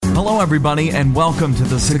Hello, everybody, and welcome to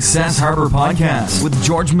the Success Harbor Podcast with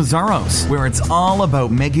George Meszaros, where it's all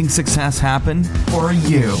about making success happen for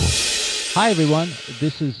you. Hi, everyone.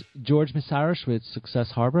 This is George Meszaros with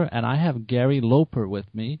Success Harbor, and I have Gary Loper with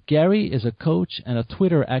me. Gary is a coach and a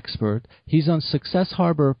Twitter expert. He's on Success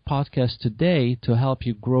Harbor Podcast today to help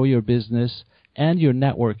you grow your business and your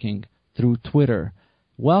networking through Twitter.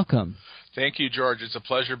 Welcome. Thank you, George. It's a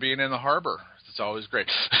pleasure being in the harbor. It's always great.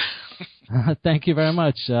 Thank you very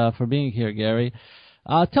much for being here, Gary.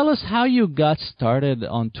 Tell us how you got started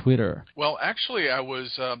on Twitter. Well, actually, I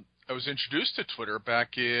was introduced to Twitter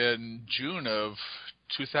back in June of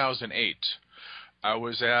 2008. I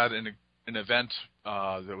was at an event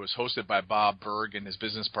that was hosted by Bob Berg and his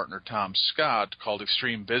business partner Tom Scott called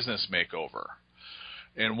Extreme Business Makeover.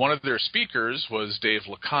 And one of their speakers was Dave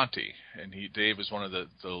LeConte, and Dave is one of the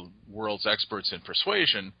world's experts in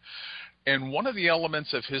persuasion. And one of the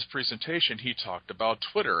elements of his presentation, he talked about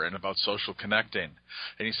Twitter and about social connecting.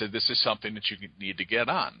 And he said, this is something that you need to get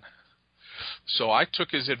on. So I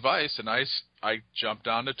took his advice, and I jumped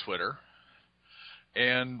onto Twitter,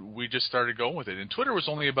 and we just started going with it. And Twitter was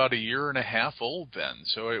only about a year and a half old then,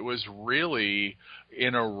 so it was really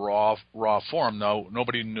in a raw form.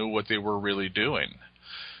 Nobody knew what they were really doing.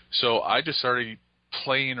 So I just started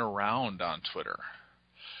playing around on Twitter,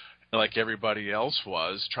 like everybody else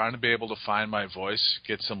was, trying to be able to find my voice,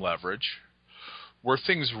 get some leverage. Where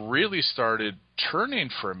things really started turning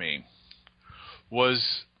for me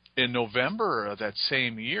was in November of that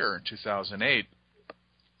same year, in 2008,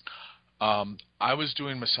 I was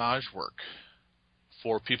doing massage work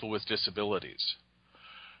for people with disabilities.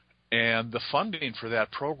 And the funding for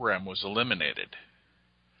that program was eliminated.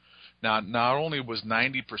 Now, not only was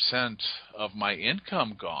 90% of my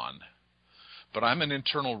income gone, but I'm an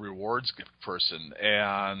internal rewards person,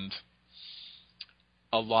 and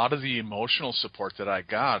a lot of the emotional support that I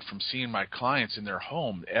got from seeing my clients in their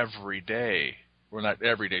home every day, well, not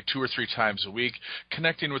every day, 2 or 3 times a week,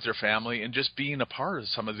 connecting with their family and just being a part of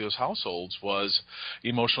some of those households was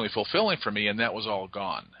emotionally fulfilling for me, and that was all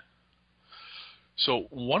gone. So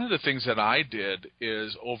one of the things that I did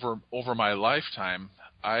is over my lifetime,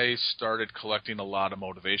 I started collecting a lot of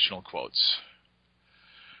motivational quotes.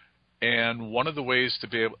 And one of the ways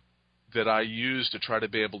that I used to try to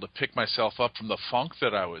be able to pick myself up from the funk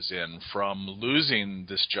that I was in, from losing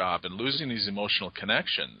this job and losing these emotional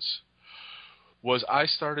connections, was I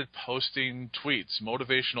started posting tweets,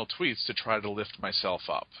 motivational tweets, to try to lift myself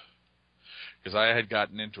up. Because I had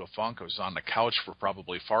gotten into a funk. I was on the couch for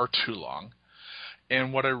probably far too long.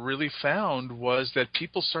 And what I really found was that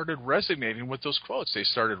people started resonating with those quotes. They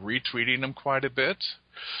started retweeting them quite a bit.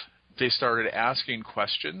 They started asking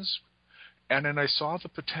questions. And then I saw the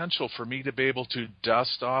potential for me to be able to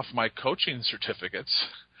dust off my coaching certificates.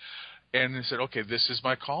 And I said, okay, this is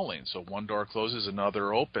my calling. So one door closes,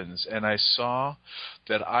 another opens. And I saw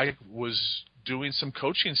that I was doing some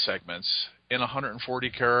coaching segments in 140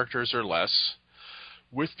 characters or less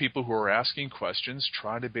with people who are asking questions,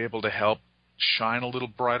 trying to be able to help shine a little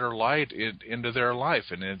brighter light into their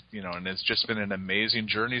life. And it's just been an amazing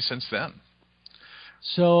journey since then.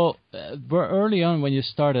 So early on when you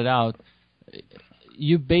started out,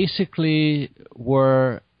 you basically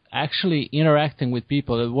were actually interacting with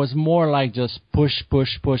people. It was more like just push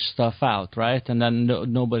stuff out, right? And then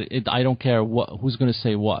nobody. I don't care who's going to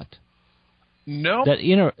say what. No. That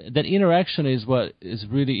interaction is what is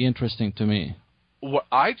really interesting to me. Well,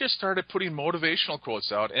 I just started putting motivational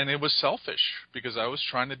quotes out, and it was selfish because I was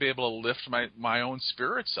trying to be able to lift my own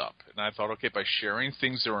spirits up. And I thought, okay, by sharing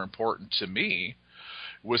things that were important to me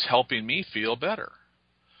was helping me feel better.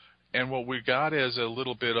 And what we got as a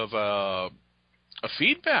little bit of a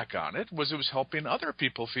feedback on it was helping other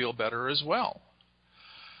people feel better as well.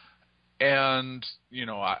 And,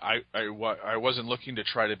 I wasn't looking to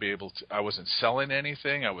try to be able to – I wasn't selling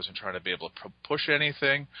anything. I wasn't trying to be able to push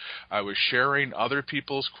anything. I was sharing other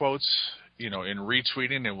people's quotes, in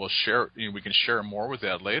retweeting, and we'll share – we can share more with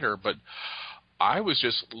that later. But I was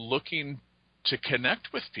just looking to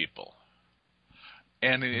connect with people.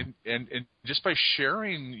 And just by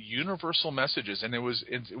sharing universal messages, and it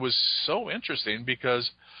was so interesting because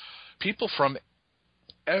people from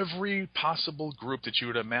every possible group that you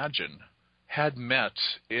would imagine had met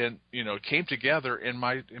came together in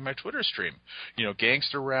my Twitter stream.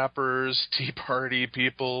 Gangster rappers, Tea Party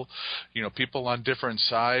people, people on different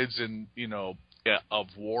sides and of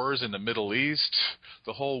wars in the Middle East.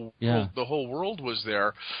 The whole world was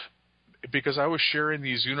there. Because I was sharing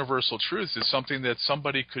these universal truths, it's something that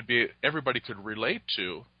everybody could relate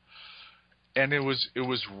to, and it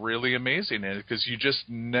was really amazing. And because you just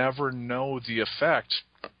never know the effect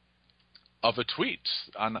of a tweet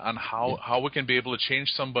on how we can be able to change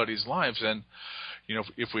somebody's lives. And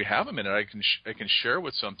if we have a minute, I can share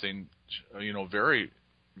with something, very,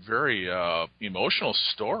 very emotional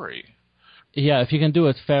story. Yeah, if you can do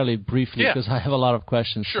it fairly briefly, because I have a lot of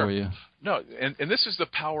questions for you. No, and this is the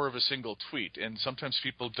power of a single tweet, and sometimes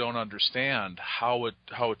people don't understand how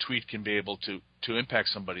a tweet can be able to impact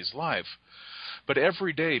somebody's life. But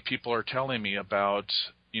every day people are telling me about,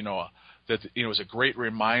 that it was a great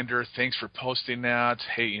reminder, thanks for posting that,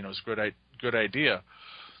 hey, it's a good idea.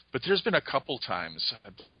 But there's been a couple times,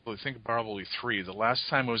 I think probably 3. The last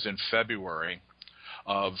time was in February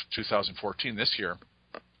of 2014, this year.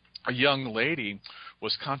 A young lady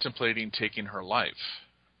was contemplating taking her life.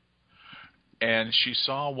 And she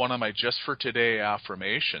saw one of my Just for Today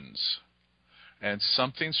affirmations, and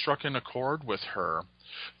something struck an accord with her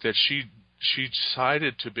that she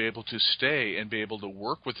decided to be able to stay and be able to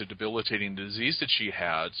work with the debilitating disease that she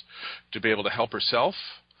had, to be able to help herself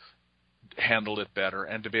handle it better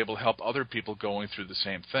and to be able to help other people going through the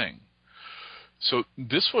same thing. So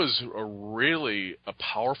this was a really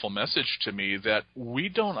powerful message to me, that we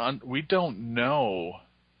don't know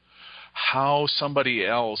how somebody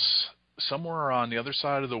else somewhere on the other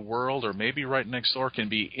side of the world, or maybe right next door, can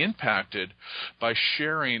be impacted by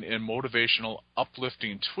sharing a motivational,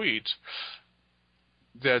 uplifting tweet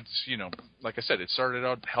that's, like I said, it started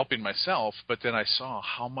out helping myself, but then I saw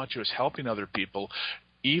how much it was helping other people,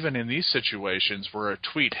 even in these situations where a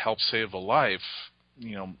tweet helps save a life.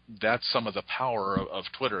 That's some of the power of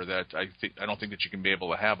Twitter that I don't think that you can be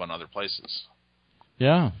able to have on other places.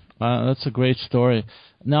 Yeah, that's a great story.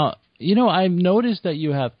 Now, I've noticed that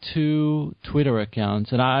you have 2 Twitter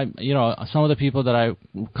accounts, and some of the people that I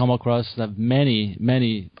come across have many,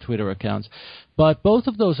 many Twitter accounts, but both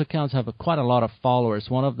of those accounts have quite a lot of followers.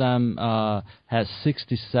 One of them has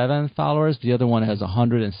 67 followers, the other one has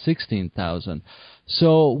 116,000.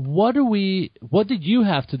 So what did you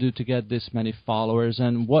have to do to get this many followers,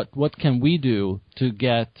 and what can we do to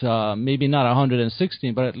get maybe not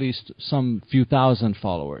 116, but at least some few thousand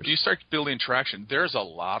followers? You start building traction. There's a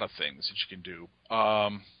lot of things that you can do.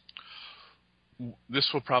 This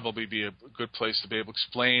will probably be a good place to be able to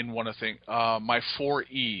explain one of the things, my 4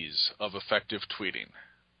 E's of effective tweeting.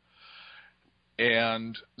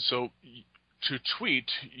 And so to tweet,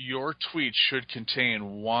 your tweet should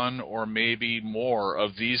contain one or maybe more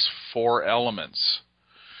of these 4 elements.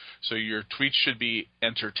 So your tweet should be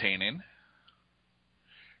entertaining.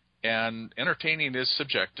 And entertaining is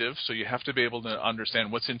subjective, so you have to be able to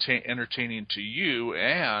understand what's entertaining to you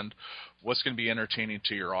and what's going to be entertaining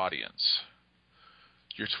to your audience.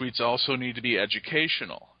 Your tweets also need to be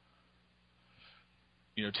educational,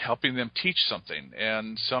 helping them teach something.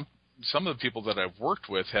 And some of the people that I've worked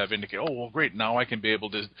with have indicated, oh, well, great, now I can be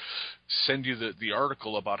able to send you the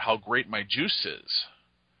article about how great my juice is.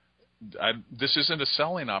 This isn't a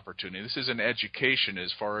selling opportunity. This is an education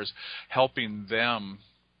as far as helping them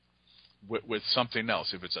with something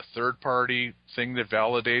else. If it's a third-party thing that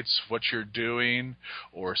validates what you're doing,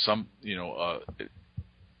 or some,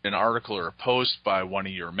 an article or a post by one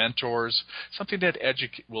of your mentors, something that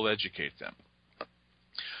will educate them.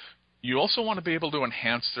 You also want to be able to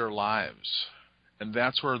enhance their lives, and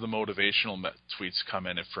that's where the motivational tweets come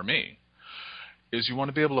in. For me, is you want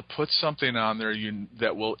to be able to put something on there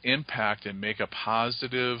that will impact and make a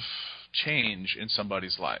positive change in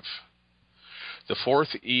somebody's life. The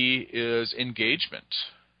 4th E is engagement.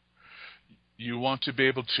 You want to be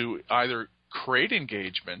able to either create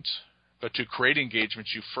engagement, but to create engagement,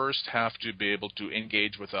 you first have to be able to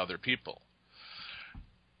engage with other people.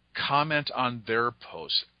 Comment on their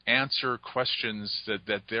posts, answer questions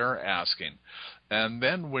that they're asking. And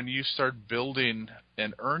then when you start building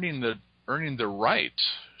and earning the right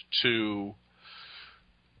to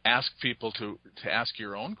ask people to ask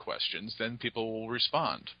your own questions, then people will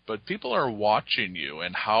respond. But people are watching you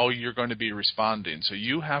and how you're going to be responding. So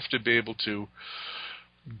you have to be able to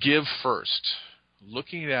give first.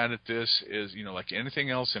 Looking at this is, like anything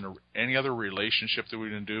else in any other relationship that we're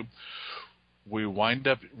going to do, we wind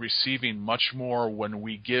up receiving much more when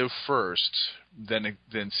we give first than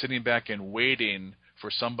sitting back and waiting for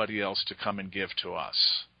somebody else to come and give to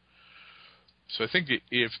us. So I think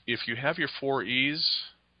if you have your 4 E's,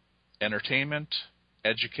 entertainment,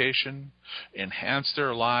 education, enhance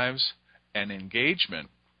their lives, and engagement,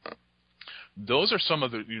 those are some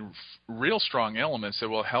of the real strong elements that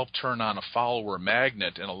will help turn on a follower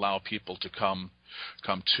magnet and allow people to come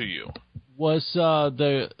to you. Was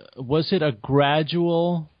it a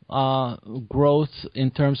gradual growth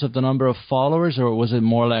in terms of the number of followers, or was it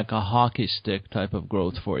more like a hockey stick type of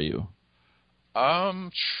growth for you?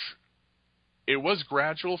 it was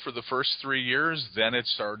gradual for the first 3 years. Then it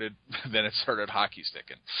started hockey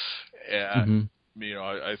sticking. And,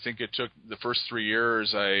 I think it took the first 3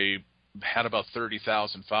 years. I had about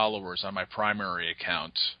 30,000 followers on my primary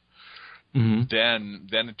account. Then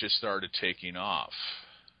it just started taking off.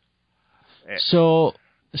 So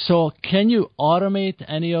can you automate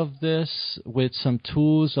any of this with some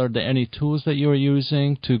tools? Are there any tools that you're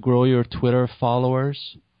using to grow your Twitter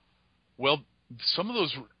followers? Well, some of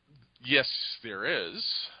those, yes, there is,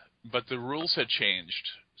 but the rules had changed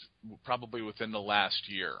probably within the last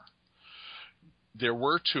year. There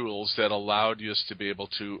were tools that allowed us to be able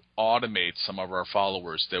to automate some of our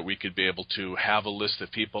followers, that we could be able to have a list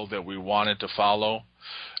of people that we wanted to follow,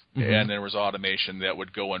 and there was automation that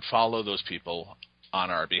would go and follow those people on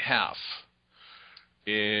our behalf.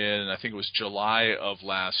 In, I think it was July of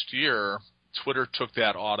last year, Twitter took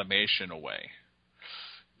that automation away.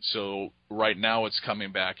 So right now it's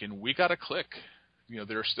coming back, and we got to click.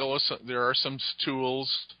 There are some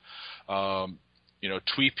tools,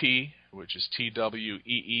 Tweepy, which is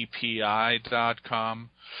TWEEPI.com,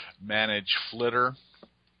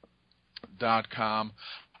 ManageFlitter.com,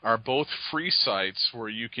 are both free sites where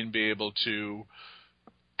you can be able to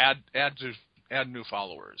add new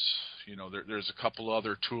followers. There's a couple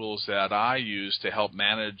other tools that I use to help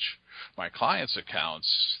manage my clients' accounts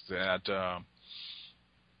that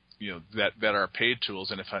that are paid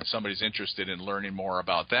tools. And if somebody's interested in learning more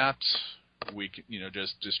about that, we can,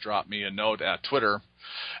 just drop me a note at Twitter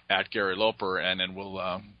at Gary Loper, and then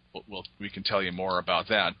we can tell you more about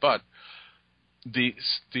that. But the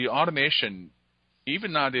automation,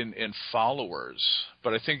 even not in followers,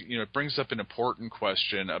 but I think it brings up an important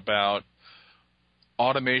question about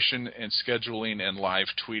automation and scheduling and live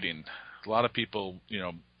tweeting. A lot of people,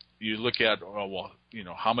 you look at,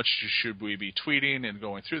 how much should we be tweeting and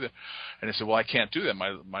going through that? And they say, well, I can't do that.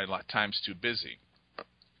 My time's too busy.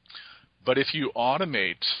 But if you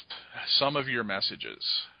automate some of your messages,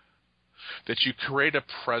 that you create a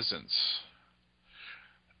presence,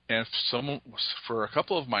 and for a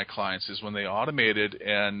couple of my clients is when they automated,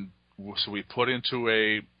 and so we put into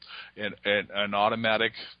an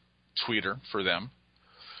automatic tweeter for them.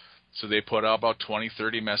 So they put out about 20,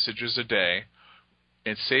 30 messages a day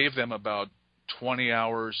and save them about 20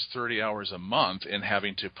 hours, 30 hours a month in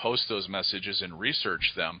having to post those messages and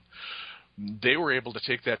research them. They were able to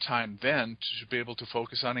take that time then to be able to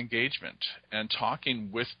focus on engagement and talking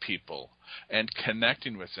with people and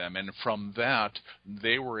connecting with them. And from that,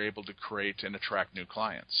 they were able to create and attract new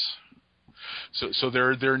clients. So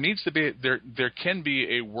there needs to be there can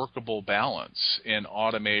be a workable balance in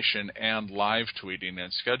automation and live tweeting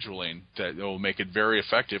and scheduling that will make it very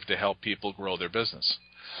effective to help people grow their business.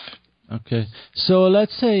 Okay. So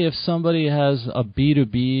let's say if somebody has a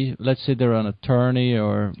B2B, let's say they're an attorney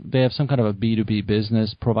or they have some kind of a B2B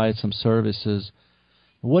business, provide some services.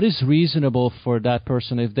 What is reasonable for that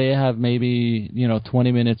person if they have maybe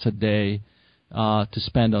 20 minutes a day to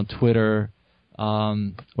spend on Twitter?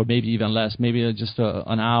 Or maybe even less, maybe just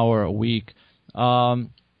an hour a week.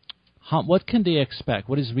 What can they expect?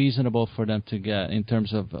 What is reasonable for them to get in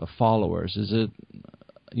terms of followers? Is it,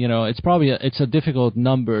 it's a difficult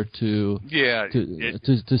number to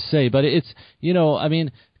say, but it's,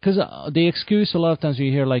 because the excuse a lot of times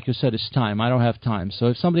you hear, like you said, is time. I don't have time. So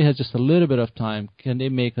if somebody has just a little bit of time, can they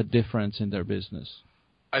make a difference in their business?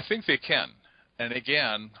 I think they can. And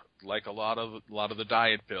again, like a lot of the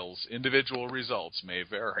diet pills, individual results may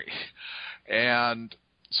vary. And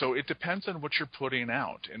so it depends on what you're putting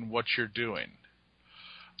out and what you're doing.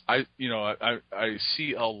 I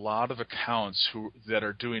see a lot of accounts that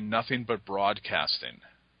are doing nothing but broadcasting.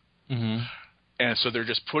 Mm-hmm. And so they're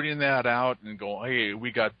just putting that out and going, hey,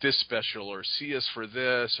 we got this special, or see us for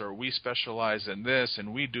this, or we specialize in this,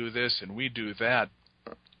 and we do this, and we do that.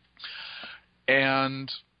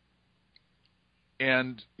 And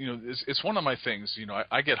it's one of my things.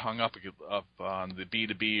 I get hung up on the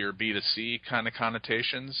B2B or B2C kind of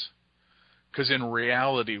connotations, because in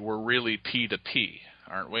reality we're really P2P,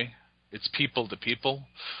 aren't we? It's people to people.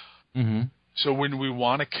 Mm-hmm. So when we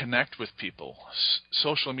want to connect with people,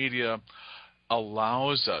 social media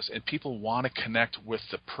allows us, and people want to connect with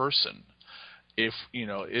the person. If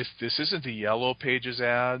this isn't the Yellow Pages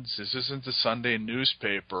ads, this isn't the Sunday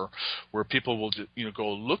newspaper where people will go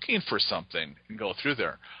looking for something and go through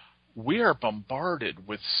there. We are bombarded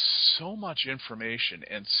with so much information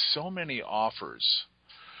and so many offers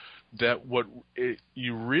that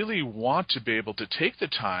you really want to be able to take the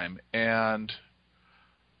time and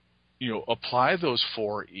apply those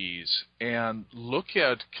 4 E's and look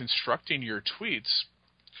at constructing your tweets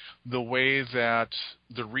the way that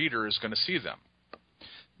the reader is going to see them.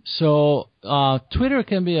 So Twitter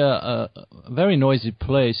can be a very noisy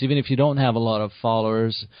place, even if you don't have a lot of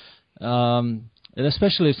followers, and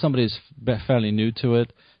especially if somebody's fairly new to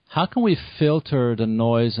it. How can we filter the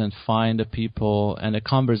noise and find the people and the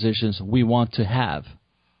conversations we want to have?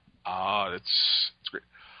 It's great.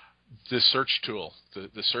 The search tool,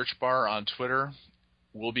 the search bar on Twitter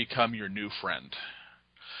will become your new friend.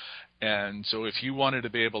 And so if you wanted to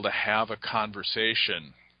be able to have a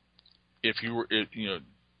conversation, if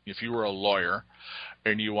you were a lawyer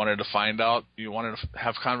and you wanted to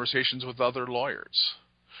have conversations with other lawyers,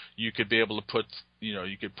 you could be able to put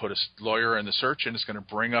a lawyer in the search, and it's going to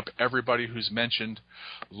bring up everybody who's mentioned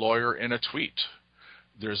lawyer in a tweet.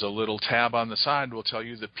 There's a little tab on the side that will tell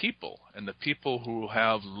you the people who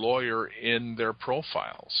have lawyer in their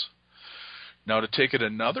profiles. Now, to take it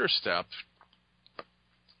another step,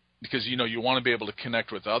 because you want to be able to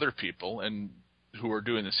connect with other people and who are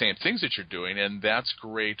doing the same things that you're doing, and that's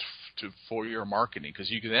great for your marketing,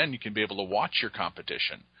 because you can be able to watch your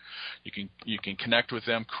competition. You can connect with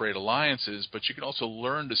them, create alliances, but you can also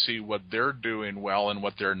learn to see what they're doing well and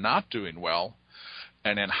what they're not doing well,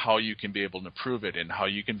 and then how you can be able to improve it and how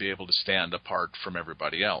you can be able to stand apart from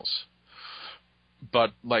everybody else.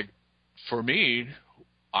 But like for me,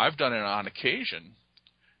 I've done it on occasion,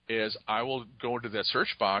 is I will go into that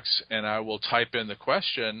search box and I will type in the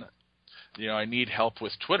question, I need help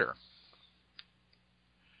with Twitter.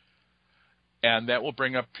 And that will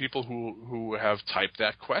bring up people who have typed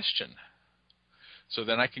that question. So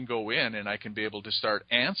then I can go in and I can be able to start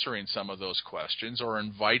answering some of those questions or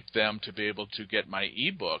invite them to be able to get my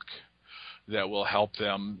ebook that will help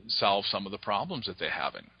them solve some of the problems that they're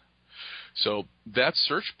having. So that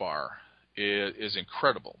search bar is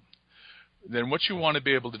incredible. Then what you want to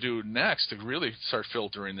be able to do next to really start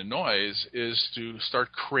filtering the noise is to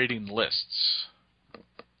start creating lists.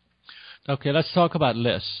 Okay, let's talk about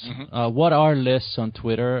lists. Mm-hmm. What are lists on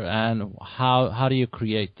Twitter, and how do you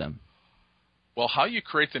create them? Well, how you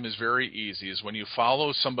create them is very easy. Is when you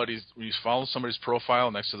follow somebody's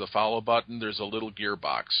profile, next to the follow button, there's a little gear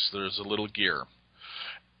box. There's a little gear.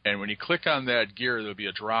 And when you click on that gear, there'll be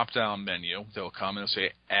a drop-down menu. They'll come and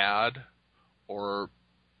say add or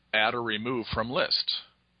remove from list.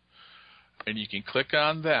 And you can click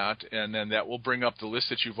on that, and then that will bring up the list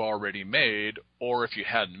that you've already made, or if you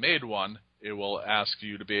hadn't made one, it will ask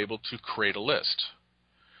you to be able to create a list.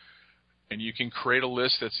 And you can create a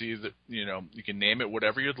list that's either, you can name it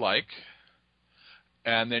whatever you'd like,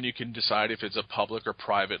 and then you can decide if it's a public or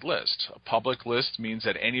private list. A public list means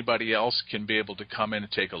that anybody else can be able to come in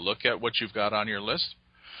and take a look at what you've got on your list,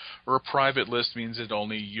 or a private list means that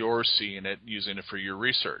only you're seeing it, using it for your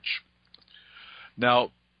research.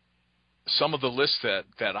 Now, some of the lists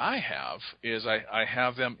that I have is I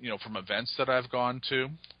have them, from events that I've gone to,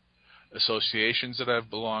 associations that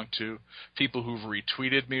I've belonged to, people who've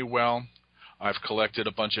retweeted me well. I've collected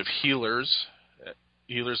a bunch of healers,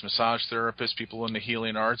 massage therapists, people in the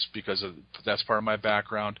healing arts, because that's part of my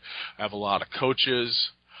background. I have a lot of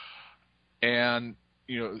coaches, and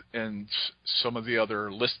and some of the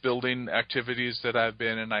other list building activities that I've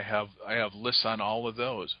been in. I have lists on all of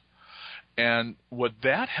those. And what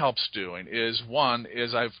that helps doing is, one,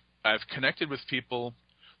 is I've connected with people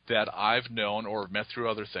that I've known or met through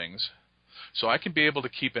other things, so I can be able to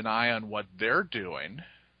keep an eye on what they're doing,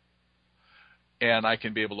 and I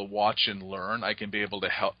can be able to watch and learn. I can be able to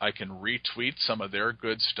help. I can retweet some of their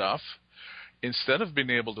good stuff instead of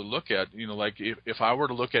being able to look at, like if I were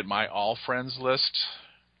to look at my all friends list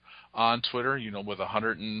on Twitter, with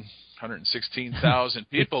 116,000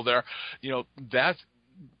 people there, that's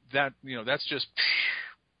just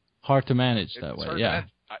hard to manage that way. Yeah,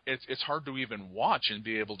 it's hard to even watch and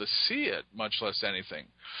be able to see it, much less anything.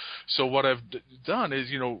 So what I've done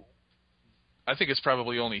is, I think it's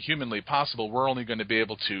probably only humanly possible. We're only going to be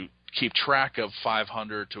able to keep track of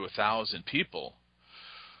 500 to 1,000 people.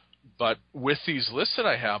 But with these lists that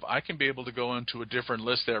I have, I can be able to go into a different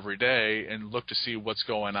list every day and look to see what's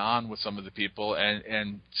going on with some of the people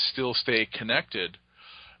and still stay connected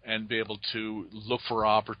and be able to look for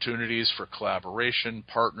opportunities for collaboration,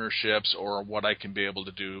 partnerships, or what I can be able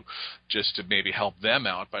to do just to maybe help them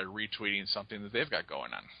out by retweeting something that they've got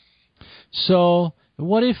going on. So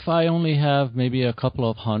what if I only have maybe a couple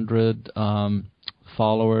of hundred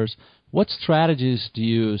followers? What strategies do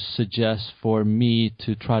you suggest for me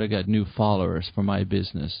to try to get new followers for my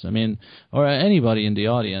business? I mean, or anybody in the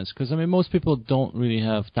audience, because, most people don't really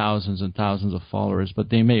have thousands and thousands of followers, but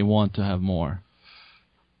they may want to have more.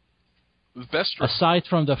 The best aside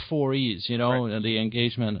from the 4 E's, right, and the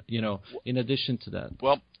engagement, in addition to that.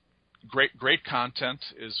 Well, great content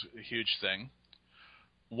is a huge thing.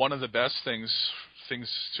 one of the best things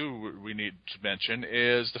too we need to mention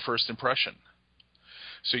is the first impression.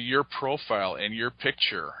 So your profile and your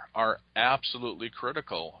picture are absolutely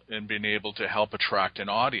critical in being able to help attract an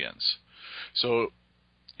audience. So,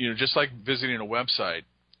 just like visiting a website,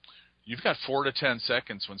 you've got 4 to 10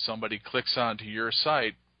 seconds when somebody clicks onto your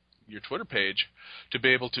site, your Twitter page, to be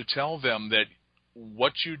able to tell them that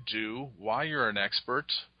what you do, why you're an expert,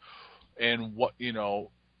 and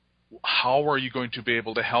how are you going to be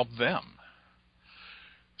able to help them.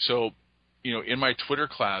 So, in my Twitter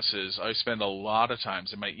classes, I spend a lot of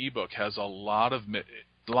times, and my ebook has a lot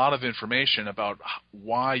of information about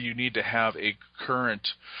why you need to have a current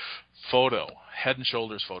photo, head and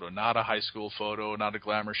shoulders photo, not a high school photo, not a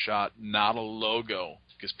glamour shot, not a logo,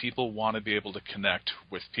 because people want to be able to connect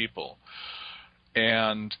with people.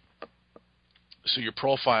 And so your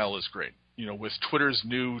profile is great. With Twitter's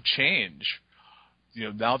new change,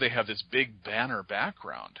 now they have this big banner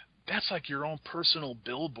background. That's like your own personal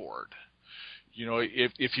billboard.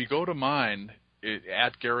 If you go to mine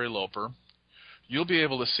at Gary Loper, you'll be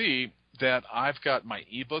able to see that I've got my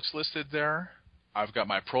ebooks listed there. I've got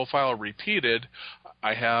my profile repeated.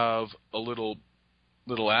 I have a little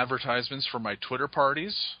advertisements for my Twitter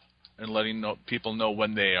parties and letting people know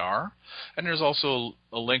when they are. And there's also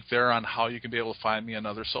a link there on how you can be able to find me on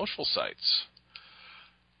other social sites.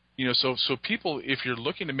 So people, if you're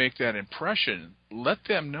looking to make that impression, let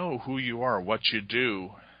them know who you are, what you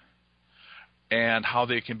do, and how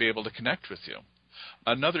they can be able to connect with you.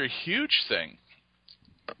 Another huge thing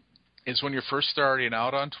is when you're first starting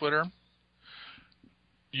out on Twitter,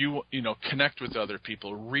 you connect with other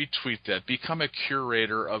people, retweet that, become a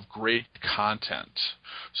curator of great content.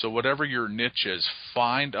 So whatever your niche is,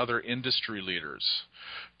 find other industry leaders,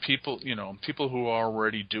 people who are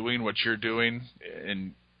already doing what you're doing,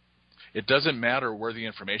 and it doesn't matter where the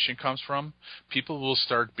information comes from. People will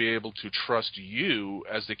start be able to trust you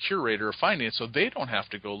as the curator of finding it, so they don't have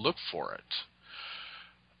to go look for it.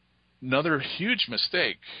 Another huge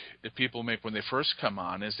mistake that people make when they first come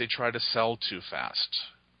on is they try to sell too fast.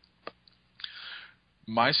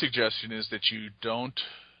 My suggestion is that you don't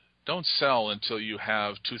sell until you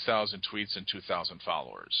have 2,000 tweets and 2,000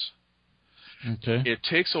 followers. Okay. It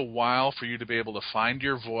takes a while for you to be able to find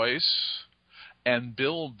your voice and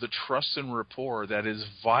build the trust and rapport that is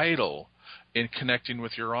vital in connecting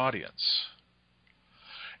with your audience.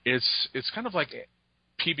 It's kind of like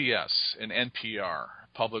PBS and NPR,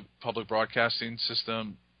 public broadcasting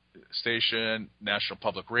system station, National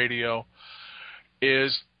Public Radio,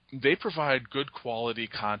 is they provide good quality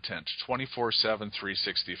content 24/7,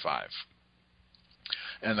 365.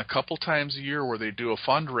 And a couple times a year where they do a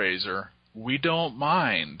fundraiser, we don't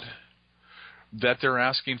mind that they're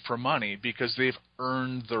asking for money because they've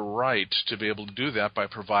earned the right to be able to do that by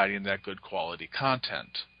providing that good quality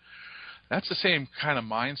content. That's the same kind of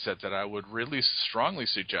mindset that I would really strongly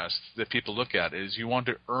suggest that people look at, is you want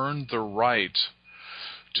to earn the right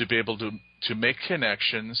to be able to make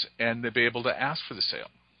connections and to be able to ask for the sale.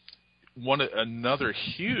 Another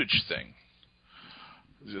huge thing,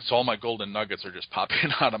 it's all my golden nuggets are just popping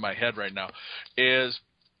out of my head right now, is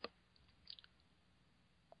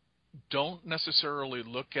don't necessarily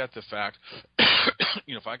look at the fact,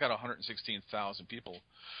 if I got 116,000 people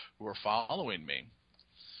who are following me,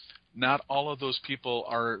 not all of those people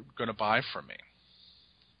are going to buy from me.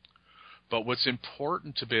 But what's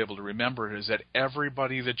important to be able to remember is that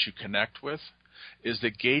everybody that you connect with is the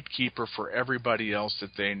gatekeeper for everybody else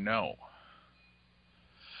that they know.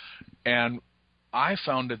 And I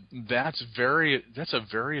found that that's a very,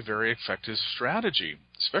 very effective strategy,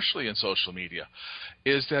 especially in social media,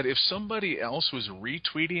 is that if somebody else was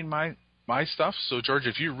retweeting my stuff, so George,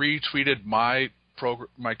 if you retweeted my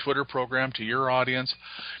Twitter program to your audience,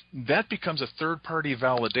 that becomes a third-party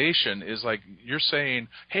validation. Is like you're saying,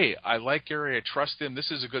 hey, I like Gary, I trust him,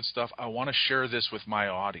 this is a good stuff, I want to share this with my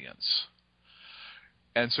audience.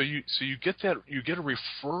 And so you get that, you get a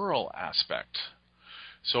referral aspect.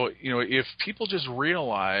 So, if people just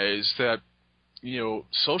realize that,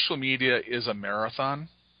 social media is a marathon,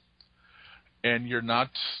 and you're not,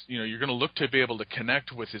 you're going to look to be able to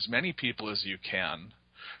connect with as many people as you can,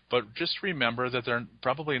 but just remember that they're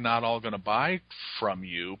probably not all going to buy from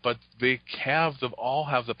you, but they all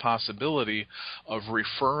have the possibility of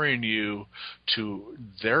referring you to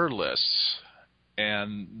their lists,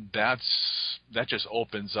 and that just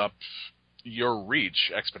opens up your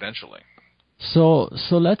reach exponentially. So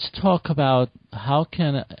let's talk about how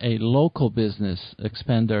can a local business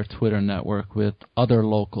expand their Twitter network with other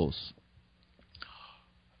locals?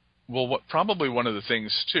 Well, probably one of the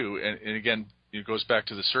things too, and again, it goes back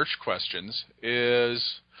to the search questions,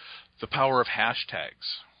 is the power of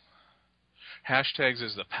hashtags. Hashtags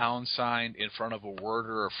is the pound sign in front of a word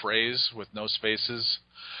or a phrase with no spaces,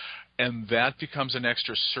 and that becomes an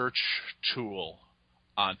extra search tool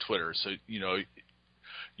on Twitter. So,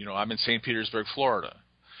 I'm in St. Petersburg, Florida.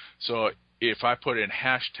 So if I put in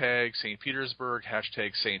hashtag St. Petersburg,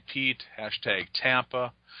 hashtag St. Pete, hashtag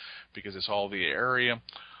Tampa, because it's all the area,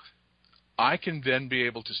 I can then be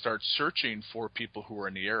able to start searching for people who are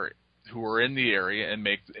in the area, and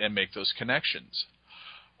make those connections.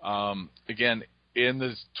 Again, in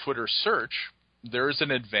the Twitter search, there is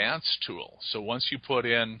an advanced tool. So if you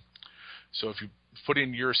put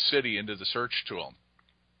in your city into the search tool,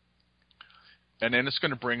 and then it's going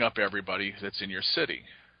to bring up everybody that's in your city.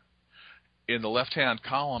 In the left-hand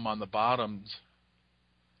column on the bottom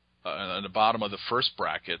of the first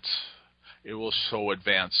bracket, it will show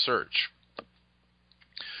advanced search.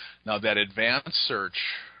 Now that advanced search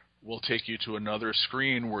will take you to another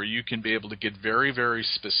screen where you can be able to get very, very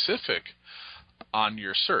specific on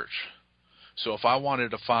your search. So if I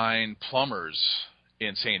wanted to find plumbers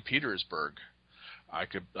in St. Petersburg, I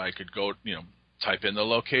could go, type in the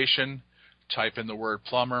location, type in the word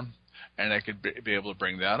plumber, and I could be able to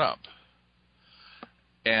bring that up.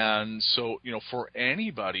 And so, for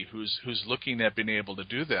anybody who's looking at being able to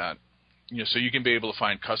do that, so you can be able to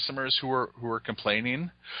find customers who are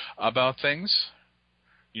complaining about things,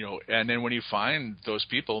 and then when you find those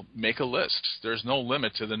people, make a list. There's no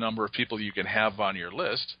limit to the number of people you can have on your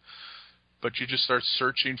list, but you just start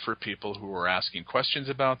searching for people who are asking questions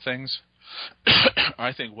about things.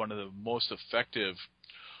 I think one of the most effective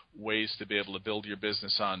ways to be able to build your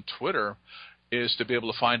business on Twitter is to be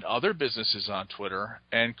able to find other businesses on Twitter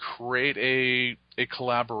and create a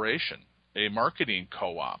collaboration, a marketing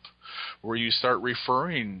co-op, where you start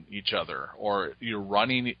referring each other, or you're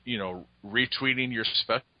running, retweeting your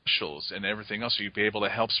specials and everything else, so you'll be able to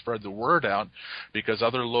help spread the word out, because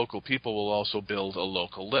other local people will also build a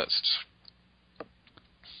local list.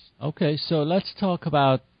 Okay, so let's talk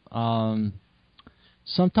about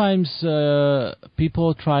sometimes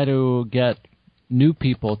people try to get new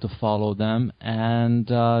people to follow them, and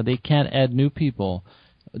they can't add new people.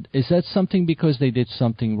 Is that something because they did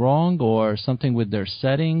something wrong or something with their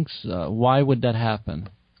settings? Why would that happen?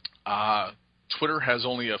 Twitter has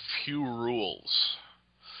only a few rules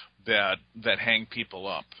that hang people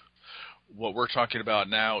up. What we're talking about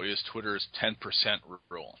now is Twitter's 10%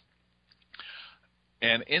 rule.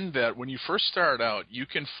 And in that, when you first start out, you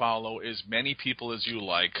can follow as many people as you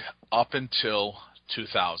like up until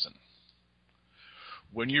 2,000.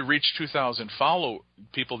 When you reach 2,000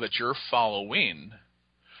 people that you're following,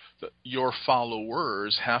 your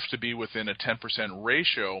followers have to be within a 10%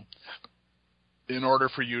 ratio in order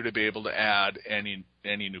for you to be able to add any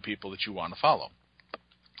new people that you want to follow.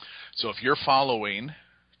 So if you're following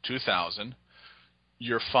 2,000,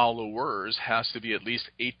 your followers has to be at least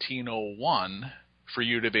 1,801 for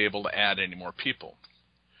you to be able to add any more people.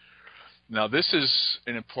 Now, this is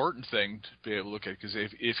an important thing to be able to look at, because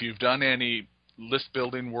if you've done any list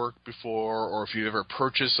building work before, or if you ever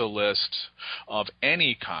purchase a list of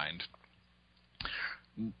any kind,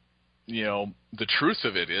 the truth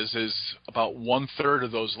of it is about 1/3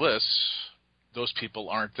 of those lists, those people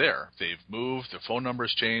aren't there. They've moved, their phone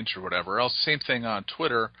numbers changed, or whatever else. Same thing on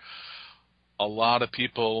Twitter. A lot of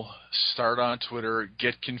people start on Twitter,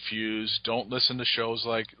 get confused, don't listen to shows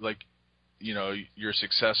like your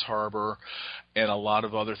Success Harbor and a lot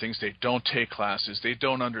of other things. They don't take classes. They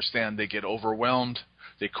don't understand. They get overwhelmed.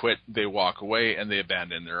 They quit. They walk away, and they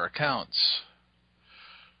abandon their accounts.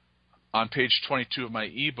 On page 22 of my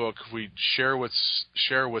ebook, we share with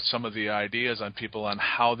some of the ideas on people on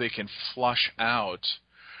how they can flush out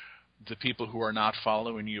the people who are not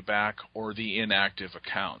following you back or the inactive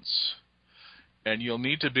accounts. And you'll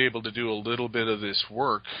need to be able to do a little bit of this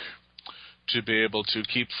work to be able to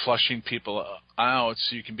keep flushing people out,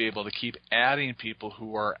 so you can be able to keep adding people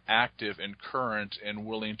who are active and current and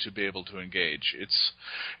willing to be able to engage.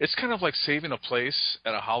 It's kind of like saving a place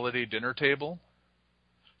at a holiday dinner table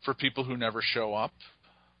for people who never show up.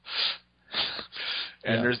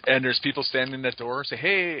 And there's people standing at the door, say,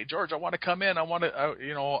 "Hey, George, I want to come in. I want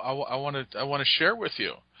to share with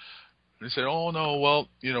you." And they said, "Oh no, well,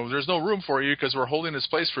 there's no room for you because we're holding this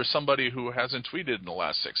place for somebody who hasn't tweeted in the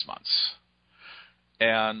last 6 months."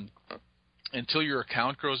 And until your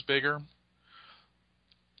account grows bigger,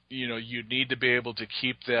 you need to be able to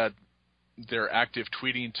keep their active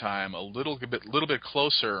tweeting time a little bit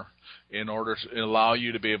closer in order to allow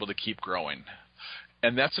you to be able to keep growing.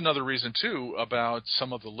 And that's another reason too about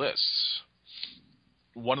some of the lists.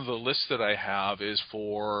 One of the lists that I have is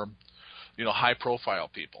for high profile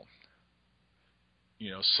people.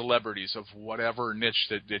 celebrities of whatever niche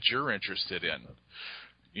that you're interested in.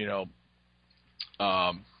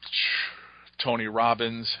 Tony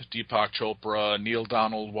Robbins, Deepak Chopra, Neil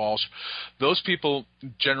Donald Walsh, those people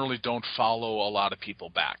generally don't follow a lot of people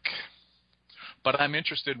back. But I'm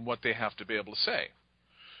interested in what they have to be able to say.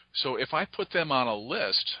 So if I put them on a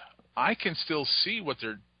list, I can still see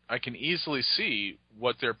I can easily see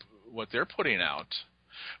what they're putting out,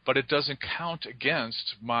 but it doesn't count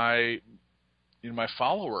against my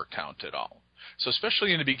follower count at all. So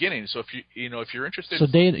especially in the begining. So if you're interested, so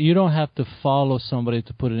you don't have to follow somebody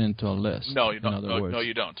to put it into a list. No, you don't. No,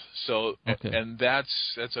 you don't. So okay. And that's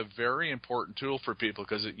a very important tool for people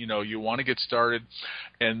because you want to get started,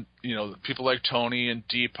 and people like Tony and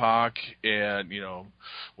Deepak and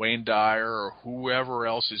Wayne Dyer or whoever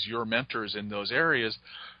else is your mentors in those areas.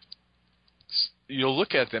 You'll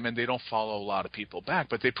look at them and they don't follow a lot of people back,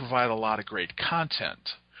 but they provide a lot of great content.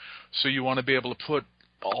 So you want to be able to put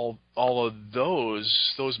all of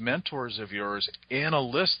those mentors of yours in a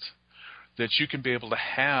list that you can be able to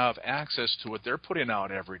have access to what they're putting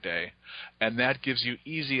out every day, and that gives you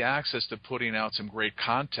easy access to putting out some great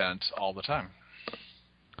content all the time.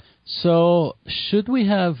 So should we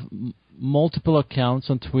have multiple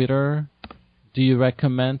accounts on Twitter? Do you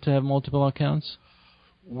recommend to have multiple accounts?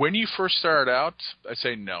 When you first start out, I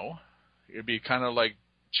say no. It'd be kind of like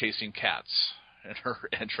chasing cats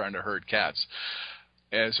and trying to herd cats.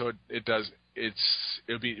 And so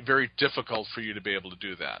it'll be very difficult for you to be able to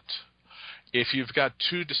do that. If you've got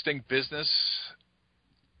two distinct business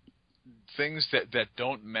things that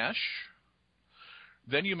don't mesh,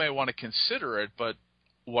 then you may want to consider it. But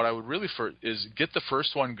what I would really is get the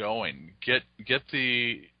first one going. Get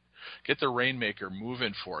the rainmaker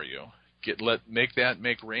moving for you. Make that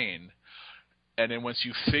make rain. And then once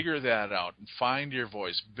you figure that out and find your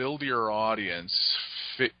voice, build your audience,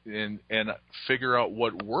 and figure out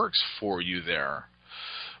what works for you there,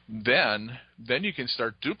 then you can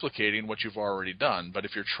start duplicating what you've already done. But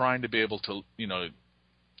if you're trying to be able to,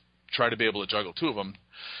 juggle two of them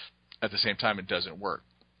at the same time, it doesn't work.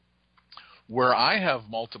 Where I have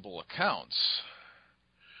multiple accounts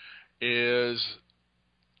is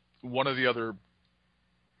one of the other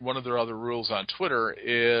rules on Twitter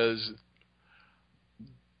is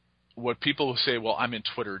what people say, well, I'm in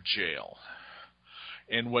Twitter jail.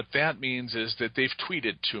 And what that means is that they've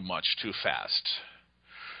tweeted too much too fast.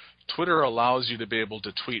 Twitter allows you to be able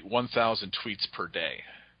to tweet 1,000 tweets per day.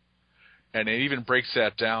 And it even breaks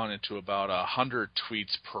that down into about 100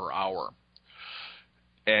 tweets per hour.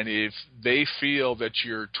 And if they feel that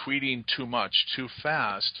you're tweeting too much too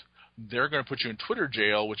fast, they're going to put you in Twitter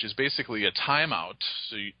jail, which is basically a timeout.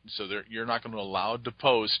 So you're not going to be allowed to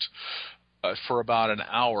post for about an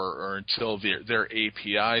hour or until their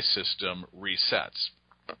API system resets.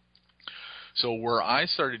 So where I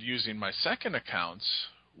started using my second accounts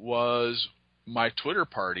was my Twitter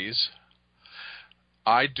parties.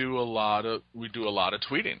 We do a lot of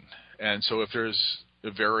tweeting. And so if there's a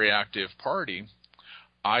very active party,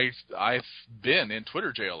 I've been in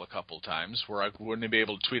Twitter jail a couple of times where I wouldn't be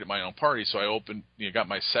able to tweet at my own party. So I got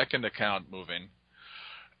my second account moving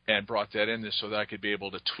and brought that in there so that I could be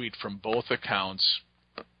able to tweet from both accounts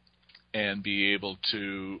and be able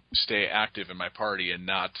to stay active in my party and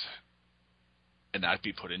not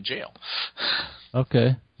be put in jail.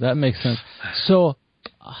 Okay, that makes sense. So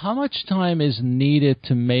how much time is needed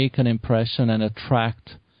to make an impression and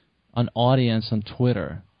attract an audience on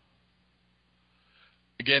Twitter?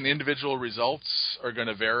 Again, individual results are going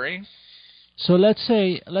to vary. So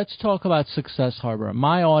let's talk about Success Harbor.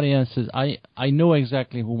 My audience is, I know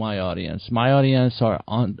exactly who my audience. My audience are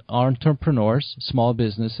entrepreneurs, small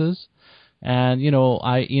businesses, and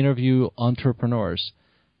I interview entrepreneurs.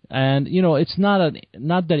 And it's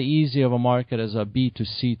not that easy of a market as a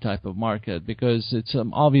B2C type of market because it's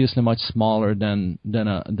obviously much smaller than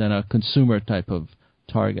a consumer type of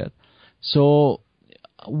target. So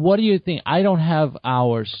what do you think? I don't have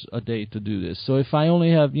hours a day to do this. So if I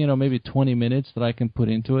only have, maybe 20 minutes that I can put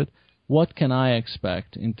into it, what can I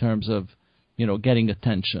expect in terms of, getting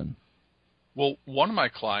attention? Well, one of my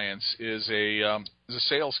clients is a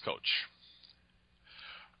sales coach.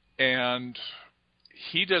 And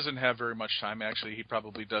he doesn't have very much time. Actually, he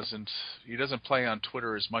probably doesn't play on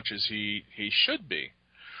Twitter as much as he should be.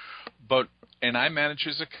 And I manage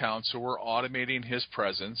his account, so we're automating his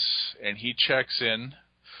presence, and he checks in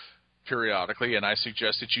periodically, and I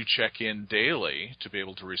suggest that you check in daily to be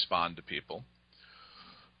able to respond to people.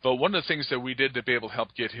 But one of the things that we did to be able to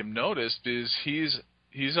help get him noticed is he's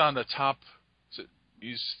on the top.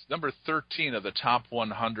 He's number 13 of the top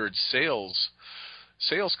 100 sales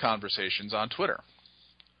conversations on Twitter.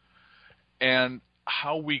 And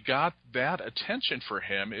how we got that attention for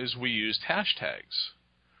him is we used hashtags.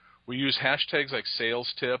 We use hashtags like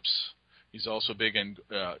sales tips. He's also big in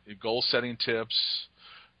goal-setting tips,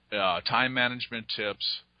 time management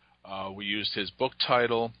tips. We used his book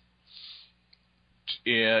title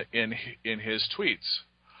in his tweets.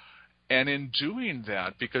 And in doing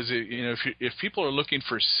that, because if people are looking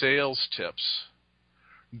for sales tips,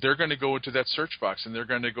 they're going to go into that search box and they're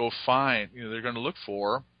going to go find, they're going to look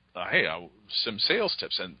for, some sales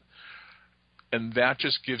tips, and that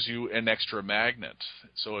just gives you an extra magnet.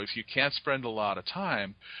 So if you can't spend a lot of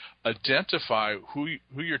time, identify who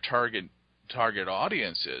your target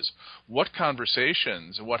audience is, what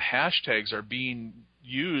conversations, what hashtags are being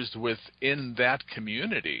used within that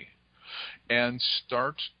community, and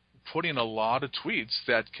start putting a lot of tweets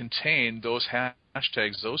that contain those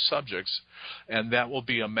hashtags, those subjects, and that will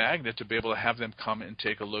be a magnet to be able to have them come and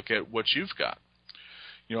take a look at what you've got.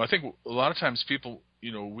 I think a lot of times people,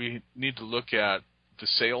 we need to look at the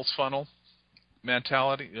sales funnel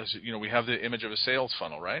mentality. We have the image of a sales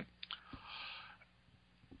funnel, right?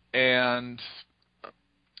 And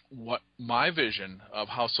what my vision of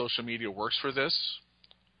how social media works for this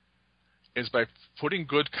is by putting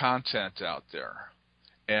good content out there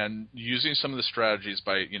and using some of the strategies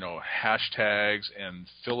by, hashtags, and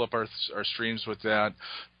fill up our streams with that,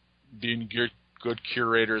 being good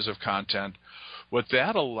curators of content. What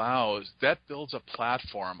that allows, that builds a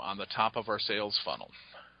platform on the top of our sales funnel,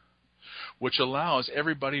 which allows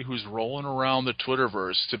everybody who's rolling around the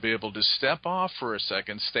Twitterverse to be able to step off for a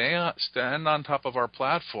second, stand on top of our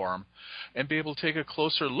platform, and be able to take a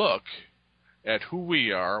closer look at who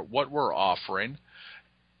we are, what we're offering,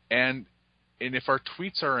 and if our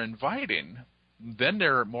tweets are inviting, then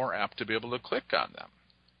they're more apt to be able to click on them.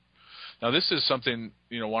 Now, this is something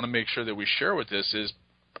I want to make sure that we share with this is,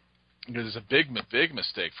 because it's a big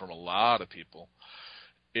mistake from a lot of people,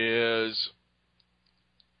 is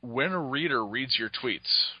when a reader reads your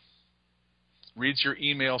tweets, reads your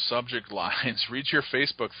email subject lines, reads your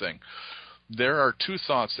Facebook thing, there are two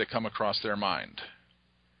thoughts that come across their mind.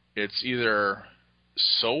 It's either,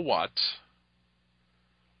 so what,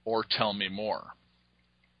 or tell me more.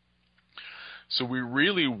 So we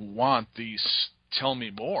really want these tell me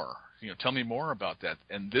more. Tell me more about that.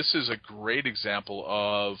 And this is a great example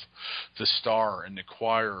of the Star and the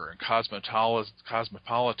Enquirer and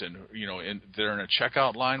Cosmopolitan. They're in a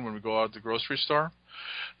checkout line when we go out at the grocery store.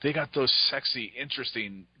 They got those sexy,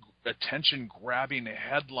 interesting, attention-grabbing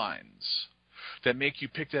headlines that make you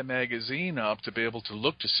pick that magazine up to be able to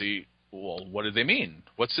look to see, well, what do they mean?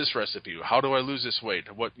 What's this recipe? How do I lose this weight?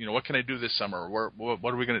 What can I do this summer? What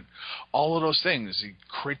are we going to? All of those things, you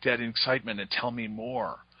create that excitement and tell me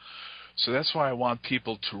more. So that's why I want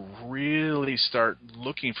people to really start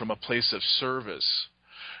looking from a place of service,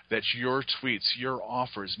 that your tweets, your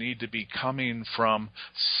offers need to be coming from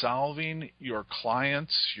solving your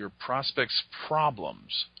clients, your prospects'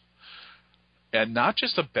 problems, and not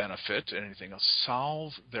just a benefit, anything else,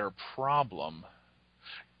 solve their problem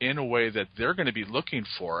in a way that they're going to be looking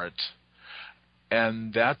for it,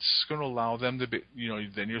 and that's going to allow them to be,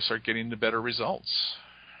 then you'll start getting the better results.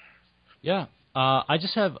 Yeah. I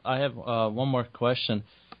have one more question.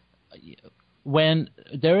 When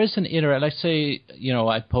there is an let's say,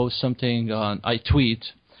 I post something I tweet,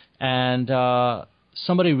 and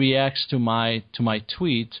somebody reacts to my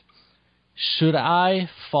tweet, should I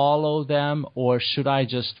follow them, or should I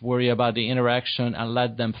just worry about the interaction and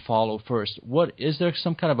let them follow first? Is there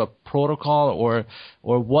some kind of a protocol, or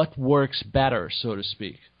what works better, so to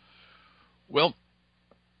speak? Well,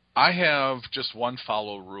 I have just one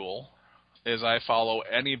follow rule. Is I follow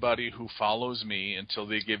anybody who follows me until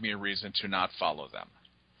they give me a reason to not follow them.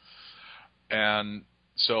 And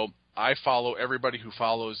so I follow everybody who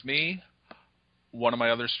follows me. One of my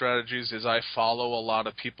other strategies is I follow a lot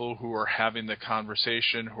of people who are having the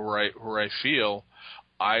conversation who I feel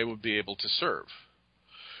I would be able to serve.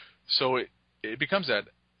 So it becomes that,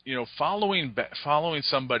 following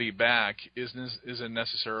somebody back isn't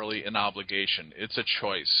necessarily an obligation. It's a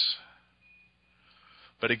choice.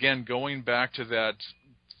 But again, going back to that,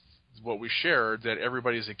 what we shared, that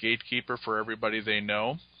everybody's a gatekeeper for everybody they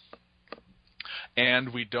know,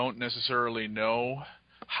 and we don't necessarily know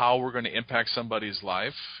how we're going to impact somebody's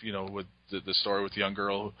life, with the story with the young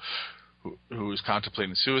girl who was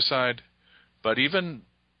contemplating suicide. But even,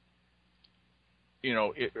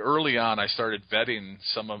 early on, I started vetting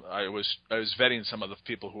I was vetting some of the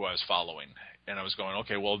people who I was following, and I was going,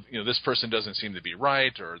 okay, well, this person doesn't seem to be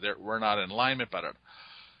right, or we're not in alignment, but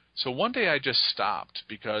so one day I just stopped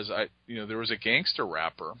because there was a gangster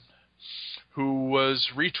rapper who was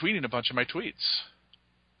retweeting a bunch of my tweets.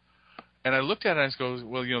 And I looked at it and I go,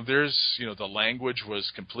 well, the language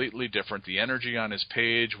was completely different. The energy on his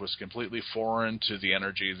page was completely foreign to the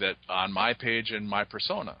energy that on my page and my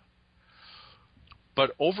persona.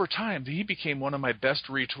 But over time, he became one of my best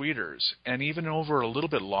retweeters. And even over a little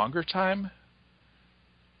bit longer time,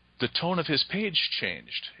 the tone of his page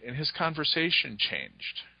changed and his conversation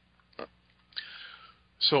changed.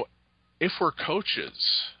 So if we're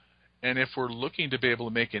coaches and if we're looking to be able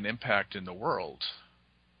to make an impact in the world,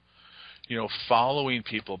 following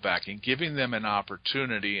people back and giving them an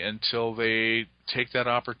opportunity until they take that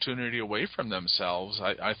opportunity away from themselves,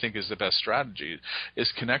 I think is the best strategy, is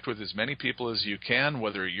connect with as many people as you can,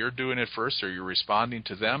 whether you're doing it first or you're responding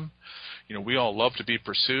to them. We all love to be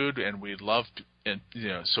pursued, and we love, I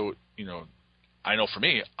know for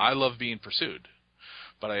me, I love being pursued.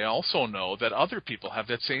 But I also know that other people have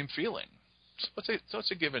that same feeling. So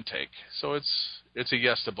it's a give and take. So it's a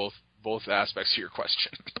yes to both aspects of your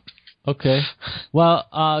question. Okay. Well,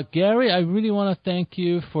 Gary, I really want to thank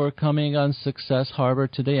you for coming on Success Harbor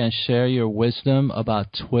today and share your wisdom about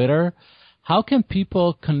Twitter. How can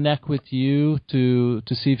people connect with you to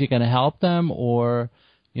see if you can help them, or,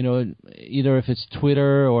 either if it's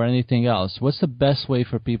Twitter or anything else? What's the best way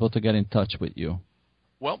for people to get in touch with you?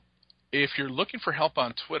 Well, if you're looking for help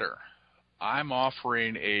on Twitter, I'm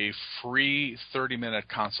offering a free 30-minute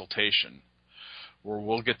consultation where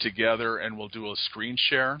we'll get together and we'll do a screen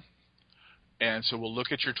share. And so we'll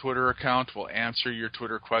look at your Twitter account, we'll answer your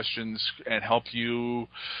Twitter questions, and help you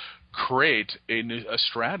create a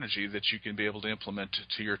strategy that you can be able to implement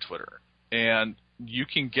to your Twitter. And you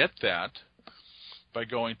can get that by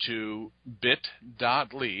going to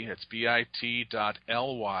bit.ly, it's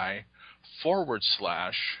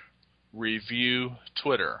bit.ly/review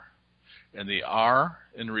Twitter. And the R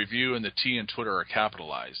in review and the T in Twitter are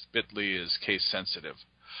capitalized. Bit.ly is case sensitive.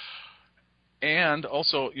 And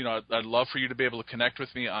also, I'd love for you to be able to connect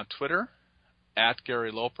with me on Twitter,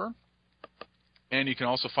 @Gary Loper. And you can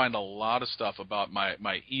also find a lot of stuff about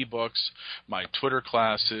my ebooks, my Twitter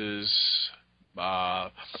classes,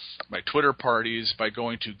 my Twitter parties by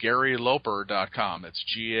going to GaryLoper.com. It's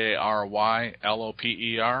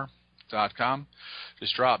GaryLoper.com.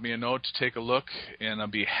 Just drop me a note to take a look, and I'll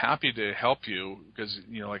be happy to help you because,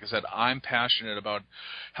 like I said, I'm passionate about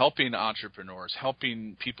helping entrepreneurs,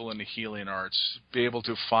 helping people in the healing arts be able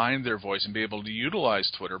to find their voice and be able to utilize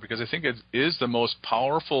Twitter, because I think it is the most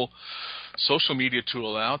powerful social media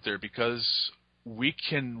tool out there, because we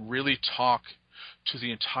can really talk to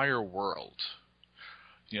the entire world.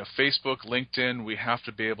 Facebook, LinkedIn, we have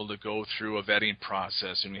to be able to go through a vetting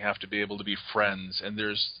process, and we have to be able to be friends. And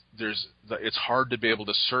it's hard to be able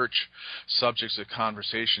to search subjects of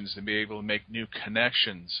conversations and be able to make new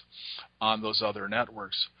connections on those other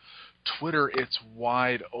networks. Twitter, it's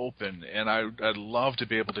wide open, and I'd love to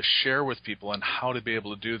be able to share with people on how to be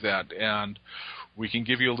able to do that. And we can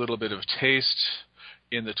give you a little bit of taste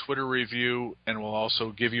in the Twitter review, and we'll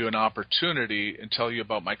also give you an opportunity and tell you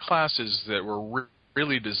about my classes that were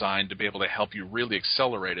really designed to be able to help you really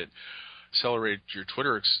accelerate your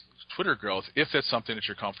Twitter growth, if that's something that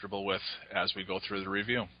you're comfortable with as we go through the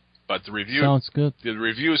review. But the review sounds good. The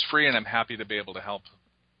review is free, and I'm happy to be able to help.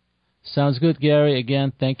 Sounds good, Gary.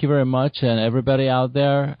 Again, thank you very much, and everybody out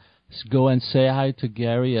there, go and say hi to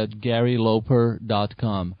Gary at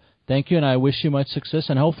GaryLoper.com. Thank you, and I wish you much success,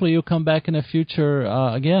 and hopefully you'll come back in the future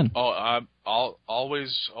again. Oh, I'm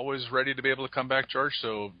always ready to be able to come back, George.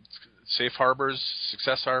 So safe harbors,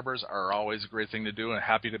 success harbors are always a great thing to do, and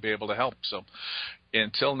happy to be able to help. So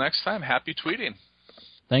until next time, happy tweeting.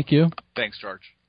 Thank you. Thanks, George.